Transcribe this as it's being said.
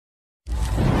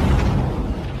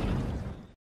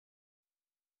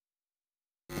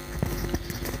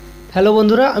Hello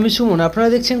বন্ধুরা, আমি সুমন। আপনারা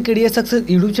দেখছেন career success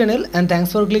YouTube channel and thanks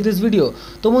for click this video.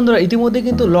 তো বন্ধুরা, ইতিমধ্যে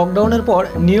কিন্তু লকডাউনের পর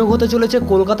নিয়োগ হতে চলেছে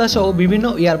কলকাতা সহ বিভিন্ন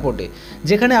এয়ারপোর্টে,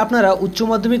 যেখানে আপনারা উচ্চ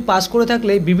মাধ্যমিক পাস করে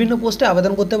থাকলে বিভিন্ন পোস্টে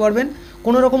আবেদন করতে পারবেন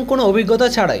কোনো রকম কোনো অভিজ্ঞতা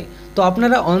ছাড়াই। তো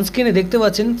আপনারা অনস্ক্রিনে দেখতে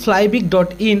পাচ্ছেন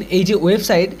flybic.in এই যে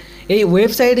ওয়েবসাইট, এই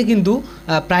ওয়েবসাইটে কিন্তু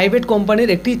প্রাইভেট কোম্পানির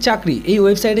একটি চাকরি। এই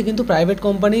ওয়েবসাইটে কিন্তু প্রাইভেট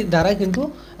কোম্পানির দ্বারা কিন্তু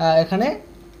এখানে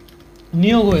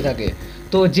নিয়োগ হয়ে থাকে।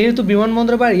 তো যেহেতু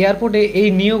বিমানবন্দর বা এয়ারপোর্টে এই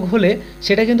নিয়োগ হলে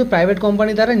সেটা কিন্তু প্রাইভেট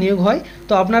কোম্পানি দ্বারা নিয়োগ হয়।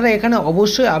 তো আপনারা এখানে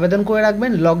অবশ্যই আবেদন করে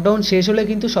রাখবেন। লকডাউন শেষ হলে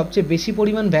কিন্তু সবচেয়ে বেশি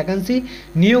পরিমাণ ভ্যাকান্সি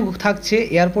নিয়োগ থাকছে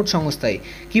এয়ারপোর্ট সংস্থায়।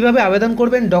 কিভাবে আবেদন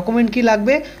করবেন, ডকুমেন্ট কী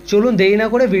লাগবে, চলুন দেরি না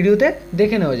করে ভিডিওতে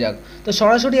দেখে নেওয়া যাক। তো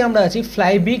সরাসরি আমরা আছি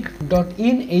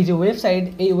flybic.in এই যে ওয়েবসাইট,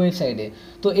 এই ওয়েবসাইটে।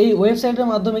 তো এই ওয়েবসাইটের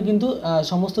মাধ্যমে কিন্তু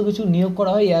সমস্ত কিছু নিয়োগ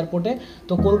করা হয় এয়ারপোর্টে।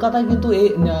 তো কলকাতায় কিন্তু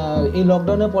এই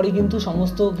লকডাউনের পরেই কিন্তু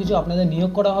সমস্ত কিছু আপনাদের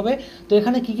নিয়োগ করা হবে। তো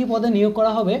এখানে কী কী পদে নিয়োগ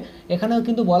করা হবে এখানেও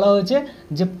কিন্তু বলা হয়েছে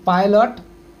যে পাইলট,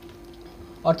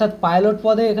 অর্থাৎ পাইলট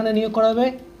পদে এখানে নিয়োগ করা হবে,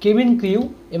 কেবিন ক্রিউ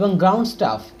এবং গ্রাউন্ড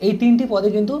স্টাফ, এই তিনটি পদে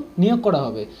কিন্তু নিয়োগ করা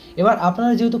হবে। এবার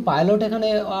আপনারা যেহেতু পাইলট এখানে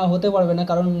হতে পারবে না,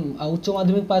 কারণ উচ্চ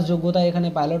মাধ্যমিক পাস যোগ্যতায় এখানে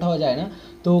পাইলট হওয়া যায় না।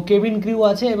 তো কেবিন ক্রিউ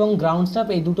আছে এবং গ্রাউন্ড স্টাফ,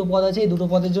 এই দুটো পদ আছে। এই দুটো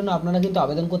পদের জন্য আপনারা কিন্তু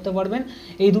আবেদন করতে পারবেন।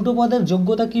 এই দুটো পদের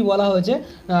যোগ্যতা কি বলা হয়েছে,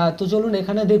 তো চলুন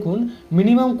এখানে দেখুন।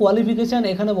 মিনিমাম কোয়ালিফিকেশান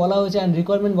এখানে বলা হয়েছে অ্যান্ড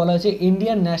রিকোয়ারমেন্ট বলা হয়েছে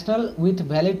Indian national with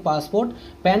valid passport,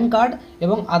 pan card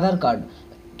এবং আধার কার্ড।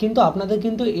 কিন্তু আপনাদের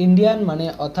কিন্তু ইন্ডিয়ান মানে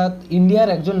অর্থাৎ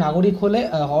ইন্ডিয়ার একজন নাগরিক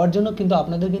হওয়ার জন্য কিন্তু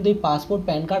আপনাদের কিন্তু এই পাসপোর্ট,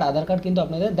 প্যান কার্ড, আধার কার্ড কিন্তু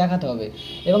আপনাদের দেখাতে হবে।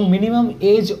 এবং মিনিমাম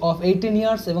এজ অফ 18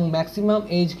 ইয়ার্স এবং ম্যাক্সিমাম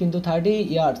এজ কিন্তু 30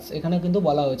 ইয়ার্স এখানে কিন্তু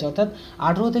বলা হয়েছে, অর্থাৎ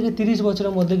 18 থেকে 30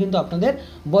 বছরের মধ্যে কিন্তু আপনাদের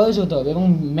বয়স হতে হবে। এবং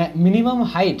মিনিমাম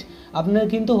হাইট আপনার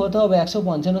কিন্তু হতে হবে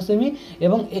 155 সেমি।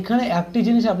 এবং এখানে একটি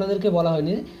জিনিস আপনাদেরকে বলা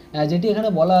হয়নি, যেটি এখানে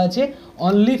বলা আছে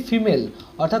অনলি ফিমেল,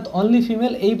 অর্থাৎ অনলি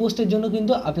ফিমেল এই পোস্টের জন্য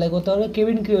কিন্তু অ্যাপ্লাই করতে পারবে।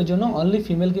 কেবিন ক্রিউর জন্য অনলি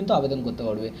ফিমেল কিন্তু আবেদন করতে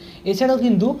পারবে। এছাড়াও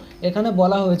কিন্তু এখানে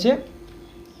বলা হয়েছে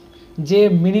যে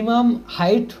minimum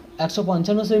height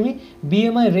 155 semi,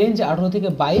 BMI range 18 থেকে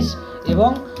 22 এবং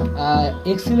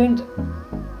এক্সিলেন্ট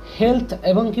হেলথ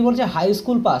এবং কী বলছে হাই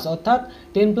স্কুল পাস, অর্থাৎ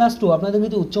 10+2 আপনাদের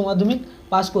কিন্তু উচ্চ মাধ্যমিক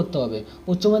পাস করতে হবে।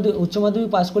 উচ্চ মাধ্যমিক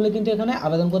পাস করলে কিন্তু এখানে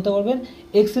আবেদন করতে পারবেন।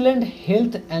 এক্সিলেন্ট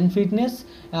হেলথ অ্যান্ড ফিটনেস,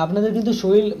 আপনাদের কিন্তু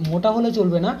শরীর মোটা হলে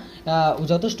চলবে না,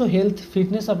 যথেষ্ট হেলথ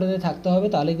ফিটনেস আপনাদের থাকতে হবে,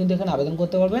 তাহলে কিন্তু এখানে আবেদন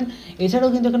করতে পারবেন। এছাড়াও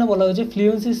কিন্তু এখানে বলা হয়েছে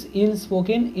fluency in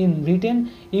spoken, in written,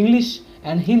 English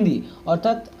and Hindi,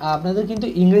 অর্থাৎ আপনাদের কিন্তু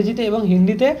ইংরেজিতে এবং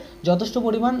হিন্দিতে যথেষ্ট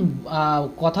পরিমাণ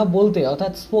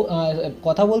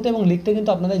কথা বলতে এবং লিখতে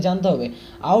কিন্তু আপনাদের জানতে হবে।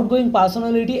 Outgoing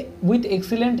personality with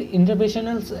excellent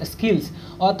interpersonal skills,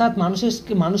 অর্থাৎ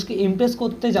মানুষকে ইমপ্রেস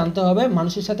করতে জানতে হবে,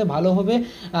 মানুষের সাথে ভালোভাবে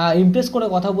ইমপ্রেস করে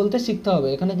কথা বলতে শিখতে হবে।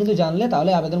 এখানে কিন্তু জানলে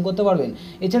তাহলে আবেদন করতে পারবেন।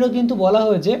 এছাড়াও কিন্তু বলা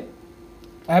হয়েছে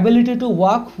ability to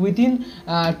work within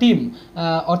team,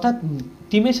 অর্থাৎ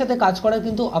টিমের সাথে কাজ করার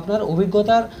কিন্তু আপনার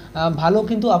অভিজ্ঞতার ভালো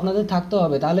কিন্তু আপনাদের থাকতে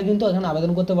হবে, তাহলে কিন্তু এখানে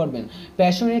আবেদন করতে পারবেন।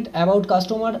 প্যাশনেট অ্যাবাউট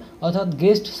কাস্টমার, অর্থাৎ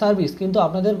গেস্ট সার্ভিস, কিন্তু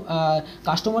আপনাদের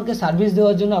কাস্টমারকে সার্ভিস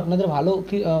দেওয়ার জন্য আপনাদের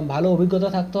ভালো অভিজ্ঞতা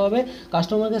থাকতে হবে,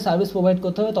 কাস্টমারকে সার্ভিস প্রোভাইড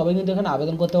করতে হবে, তবে কিন্তু এখানে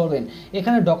আবেদন করতে পারবেন।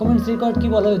 এখানে ডকুমেন্টস রিকোয়ার্ড কী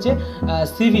বলা হয়েছে,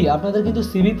 সিভি, আপনাদের কিন্তু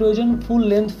সিভি প্রয়োজন, ফুল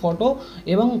লেন্থ ফটো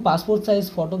এবং পাসপোর্ট সাইজ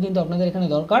ফটো কিন্তু আপনাদের এখানে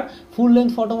দরকার। ফুল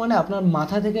লেন্থ ফটো মানে আপনার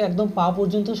মাথা থেকে একদম পা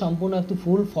পর্যন্ত সম্পূর্ণ একটি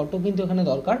ফুল ফটো কিন্তু এখানে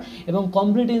দরকার। এবং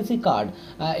কম্পিটেন্সি কার্ড,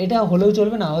 এটা হলেও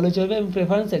চলবে, না হলেও চলবে,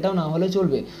 প্রেফারেন্স এটাও না হলে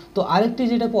চলবে। তো আরেকটি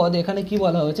যেটা পদ এখানে কি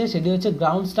বলা হয়েছে সেটি হচ্ছে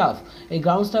গ্রাউন্ড স্টাফ। এই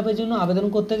গ্রাউন্ড স্টাফের জন্য আবেদন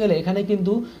করতে গেলে এখানে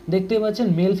কিন্তু দেখতে পাচ্ছেন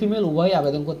মেল ফিমেল উভয়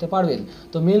আবেদন করতে পারবেন।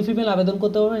 তো মেল ফিমেল আবেদন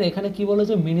করতে পারবেন। এখানে কি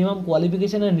বলেছে minimum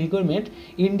qualification and requirement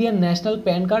Indian national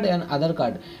pan card and Aadhaar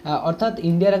card, অর্থাৎ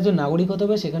ইন্ডিয়ার একজন নাগরিক হতে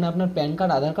হবে, সেখানে আপনার প্যান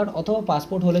কার্ড, আধার কার্ড অথবা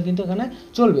পাসপোর্ট হলে কিন্তু এখানে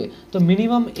চলবে। তো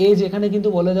মিনিমাম এজ এখানে কিন্তু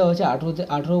বলে দেওয়া হয়েছে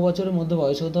 18 বছরের মধ্যে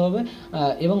বয়স হতে হবে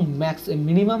এবং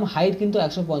মিনিমাম হাইট কিন্তু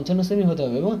 155 সেমি হতে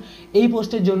হবে এবং এই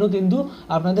পোস্টের জন্য কিন্তু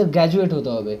আপনাদের গ্র্যাজুয়েট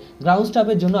হতে হবে। গ্রাউন্ড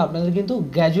স্টাফের জন্য আপনাদের কিন্তু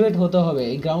গ্র্যাজুয়েট হতে হবে,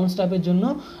 এই গ্রাউন্ড স্টাফের জন্য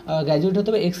গ্র্যাজুয়েট হতে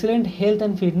হবে। এক্সিলেন্ট হেলথ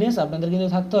অ্যান্ড ফিটনেস আপনাদের কিন্তু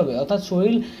থাকতে হবে, অর্থাৎ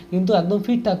শরীর কিন্তু একদম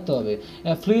ফিট থাকতে হবে।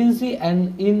 Fluency and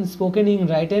in spoken, in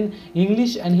written,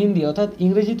 English and Hindi, অর্থাৎ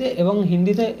ইংরেজিতে এবং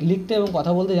হিন্দিতে লিখতে এবং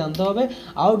কথা বলতে জানতে হবে।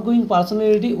 Outgoing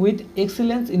personality with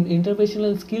excellence in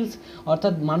interpersonal skills,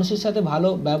 অর্থাৎ মানুষের সাথে ভালো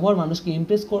ব্যবহার, মানুষকে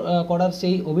ইমপ্রেস করার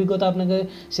সেই অভিজ্ঞতা আপনাকে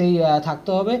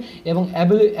থাকতে হবে। এবং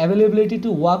availability to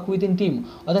work within team,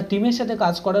 অর্থাৎ টিমের সাথে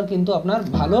কাজ করার কিন্তু আপনার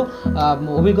ভালো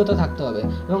অভিজ্ঞতা থাকতে হবে।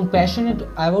 এবং passionate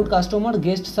about customer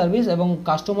guest service, এবং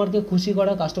কাস্টমারকে খুশি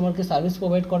করা, কাস্টমারকে সার্ভিস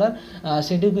প্রোভাইড করার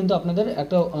সেটিও কিন্তু আপনাদের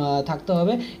একটা থাকতে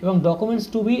হবে। এবং ডকুমেন্টস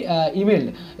টু বি ইমেল,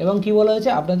 এবং কী বলা হয়েছে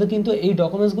আপনাদের কিন্তু এই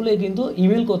ডকুমেন্টসগুলো কিন্তু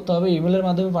ইমেল করতে হবে, ইমেলের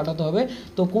মাধ্যমে পাঠাতে হবে।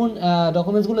 তো কোন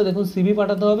ডকুমেন্টসগুলো দেখুন, সিভি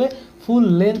পাঠাতে হবে, ফুল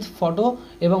লেন্থ ফটো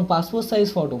এবং passport size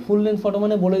photo. Full length photo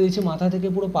মানে বলে দিচ্ছি মাথা থেকে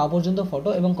পুরো পা পর্যন্ত ফটো,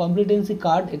 এবং কম্পিটেন্সি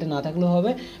কার্ড এটা না থাকলেও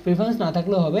হবে, প্রেফারেন্স না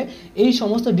থাকলেও হবে। এই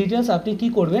সমস্ত ডিটেলস আপনি কি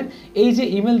করবেন, এই যে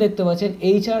ইমেল দেখতে পাচ্ছেন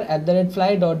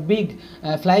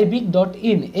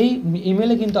hr@flybig.in, এই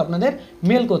ইমেলে কিন্তু আপনাদের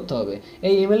মেল করতে হবে।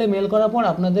 এই ইমেলে মেল করার পর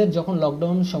আপনাদের যখন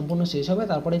লকডাউন সম্পূর্ণ শেষ হবে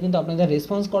তারপরে কিন্তু আপনাদের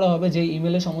রেসপন্স করা হবে, যে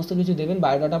ইমেলে সমস্ত কিছু দেবেন,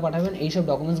 বায়োডাটা পাঠাবেন, এইসব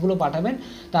ডকুমেন্টসগুলো পাঠাবেন,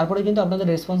 তারপরে কিন্তু আপনাদের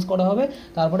রেসপন্স করা হবে,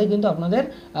 তারপরে কিন্তু আপনাদের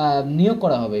নিয়োগ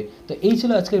করা হবে। তো এই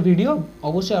ছিল আজকের ভিডিও,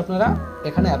 অবশ্যই আপনারা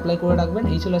এখানে অ্যাপ্লাই করে রাখবেন।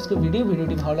 এই ছিল আজকের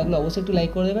ভিডিওটি ভালো লাগলে অবশ্যই একটু লাইক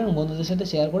করে দেবেন এবং বন্ধুদের সাথে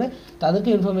শেয়ার করে তাদেরকে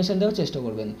ইনফরমেশন দেওয়ার চেষ্টা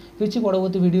করবেন। ফিরছি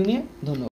পরবর্তী ভিডিও নিয়ে, ধন্যবাদ।